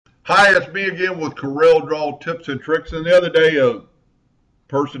Hi, it's me again with Corel Draw Tips and Tricks. And the other day, a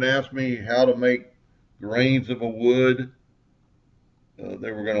person asked me how to make grains of a wood.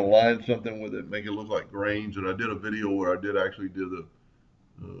 They were going to line something with it, make it look like grains. And I did a video where I did actually do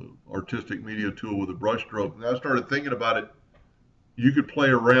the artistic media tool with a brush stroke. And I started thinking about it. You could play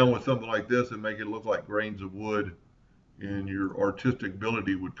around with something like this and make it look like grains of wood, and your artistic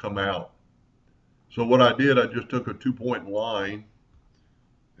ability would come out. So what I did, I just took a 2-point line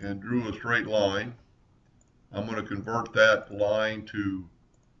and drew a straight line. I'm going to convert that line to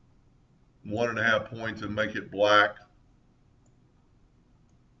 1.5 points and make it black.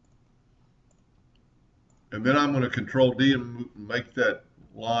 And then I'm going to Control D and make that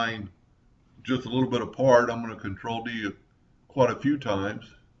line just a little bit apart. I'm going to Control D quite a few times.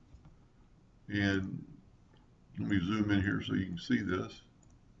 And let me zoom in here so you can see this.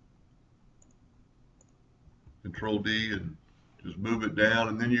 Control D and just move it down,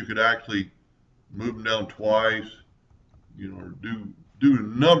 and then you could actually move them down twice, or do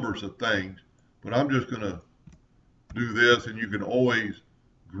numbers of things. But I'm just going to do this, and you can always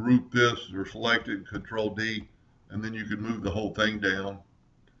group this or select it, Control D, and then you can move the whole thing down.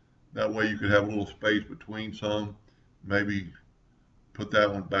 That way you could have a little space between some, maybe put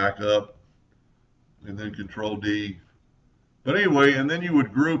that one back up, and then Control D. But anyway, and then you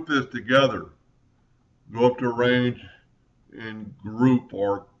would group this together. Go up to Arrange and Group,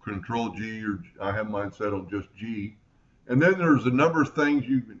 or Control G, or I have mine set on just G. And then there's a number of things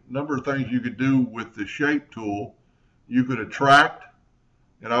you could do with the Shape tool. You could attract,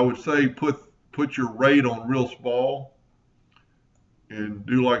 and I would say put your rate on real small and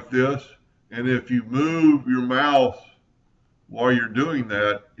do like this. And if you move your mouse while you're doing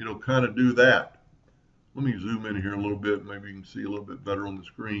that, it'll kind of do that. Let me zoom in here a little bit. Maybe you can see a little bit better on the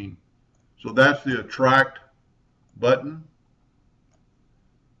screen. So that's the attract button.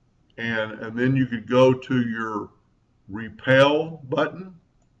 And then you could go to your repel button,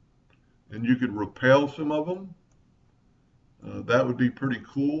 and you could repel some of them. That would be pretty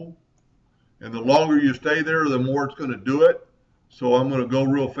cool. And the longer you stay there, the more it's going to do it. So I'm going to go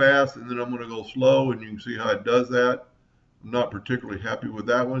real fast, and then I'm going to go slow, and you can see how it does that. I'm not particularly happy with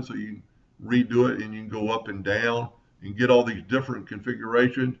that one, so you can redo it, and you can go up and down and get all these different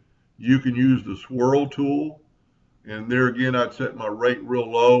configurations. You can use the swirl tool, and there again I'd set my rate real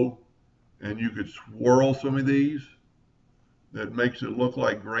low, and you could swirl some of these. That makes it look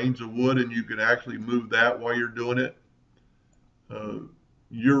like grains of wood, and you can actually move that while you're doing it.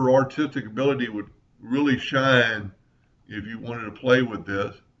 Your artistic ability would really shine if you wanted to play with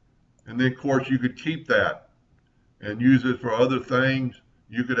this. And then of course you could keep that and use it for other things.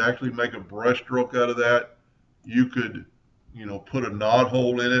 You could actually make a brush stroke out of that. You could, put a knot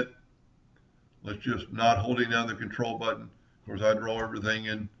hole in it. Let's just not holding down the control button. Of course, I draw everything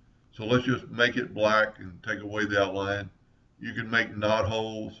in. So let's just make it black and take away the outline. You can make knot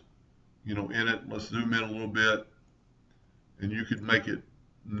holes, in it. Let's zoom in a little bit. And you could make it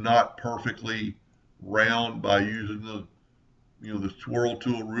not perfectly round by using the swirl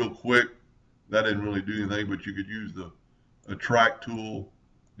tool real quick. That didn't really do anything, but you could use the attract tool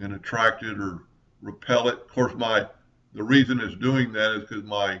and attract it or repel it. Of course, the reason it's doing that is because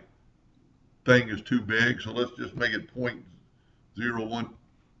my thing is too big. So let's just make it 0.012.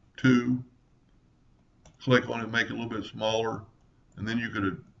 Click on it, make it a little bit smaller, and then you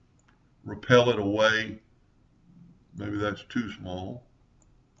could repel it away. Maybe that's too small.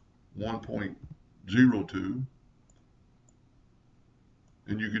 1.02.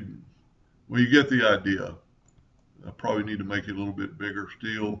 And you could, you get the idea. I probably need to make it a little bit bigger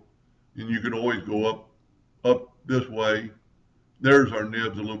still. And you can always go up this way. There's our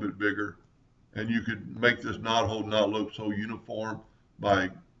nibs a little bit bigger. And you could make this knot hole not look so uniform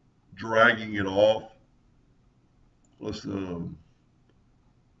by dragging it off. Let's do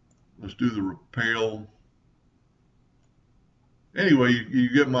the repel. Anyway, you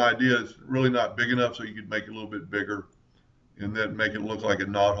get my idea. It's really not big enough, so you could make it a little bit bigger and then make it look like a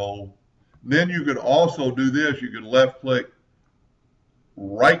knot hole. And then you could also do this. You could left click,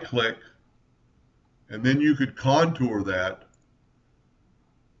 right click, and then you could contour that.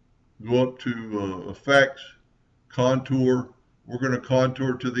 Go up to Effects, Contour. We're going to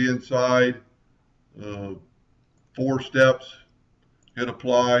contour to the inside. 4 steps, hit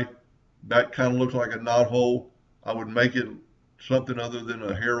apply. That kind of looks like a knot hole. I would make it something other than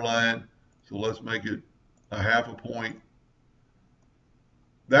a hairline. So let's make it a 0.5 point.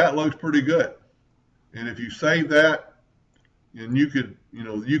 That looks pretty good. And if you save that, and you could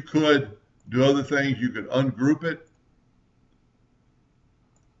do other things, you could ungroup it.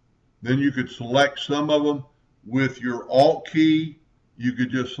 Then you could select some of them with your Alt key. you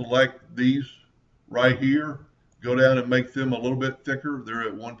could just select these right here, go down and make them a little bit thicker. They're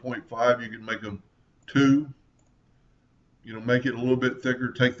at 1.5. You can make them 2. You know, make it a little bit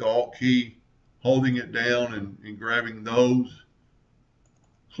thicker. Take the Alt key, holding it down and grabbing those.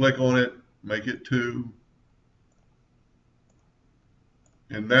 Click on it, make it 2.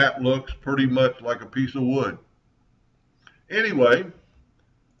 And that looks pretty much like a piece of wood. Anyway,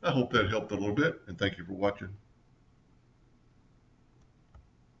 I hope that helped a little bit, and thank you for watching.